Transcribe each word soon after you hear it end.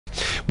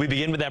We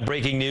begin with that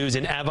breaking news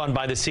in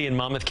Avon-by-the-Sea in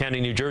Monmouth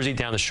County, New Jersey,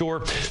 down the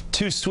shore.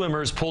 2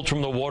 swimmers pulled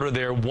from the water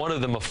there. One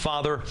of them, a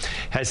father,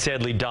 has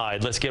sadly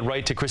died. Let's get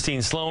right to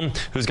Christine Sloan,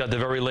 who's got the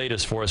very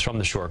latest for us from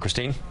the shore.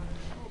 Christine?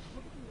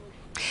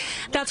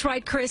 That's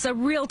right, Chris. A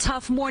real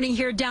tough morning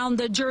here down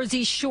the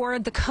Jersey shore.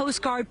 The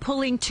Coast Guard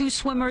pulling 2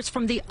 swimmers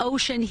from the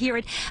ocean here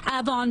at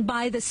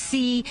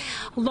Avon-by-the-Sea.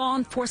 Law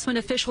enforcement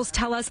officials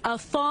tell us a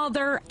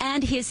father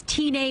and his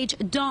teenage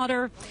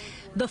daughter.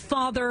 The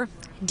father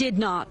did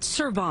not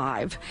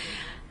survive.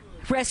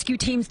 Rescue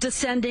teams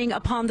descending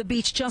upon the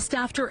beach just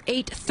after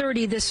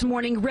 8:30 this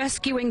morning,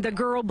 rescuing the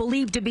girl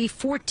believed to be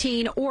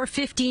 14 or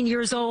 15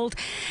 years old.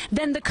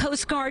 Then the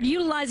Coast Guard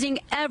utilizing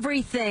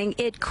everything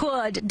it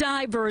could,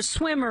 divers,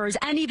 swimmers,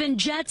 and even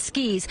jet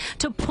skis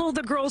to pull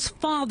the girl's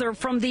father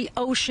from the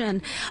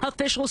ocean.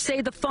 Officials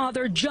say the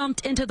father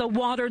jumped into the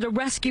water to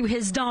rescue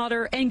his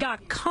daughter and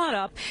got caught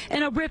up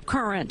in a rip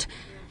current.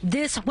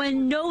 This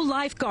when no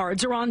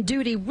lifeguards are on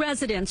duty.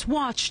 Residents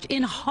watched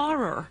in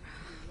horror.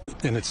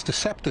 And it's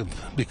deceptive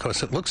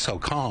because it looks so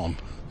calm,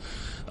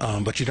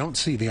 but you don't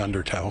see the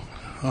undertow,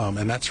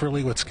 and that's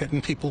really what's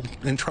getting people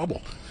in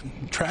trouble.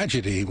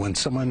 Tragedy when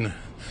someone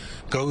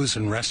goes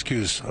and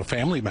rescues a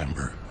family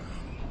member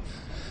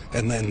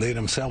and then they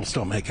themselves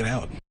don't make it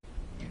out.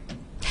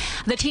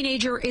 The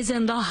teenager is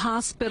in the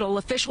hospital.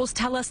 Officials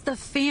tell us the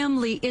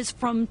family is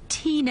from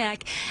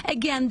Teaneck.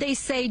 Again, they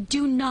say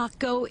do not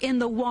go in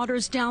the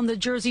waters down the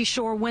Jersey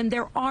shore when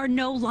there are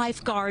no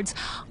lifeguards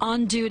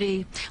on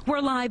duty. We're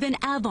live in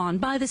Avon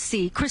by the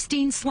Sea.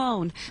 Christine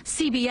Sloan,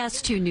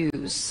 CBS 2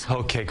 News.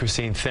 Okay,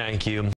 Christine, thank you.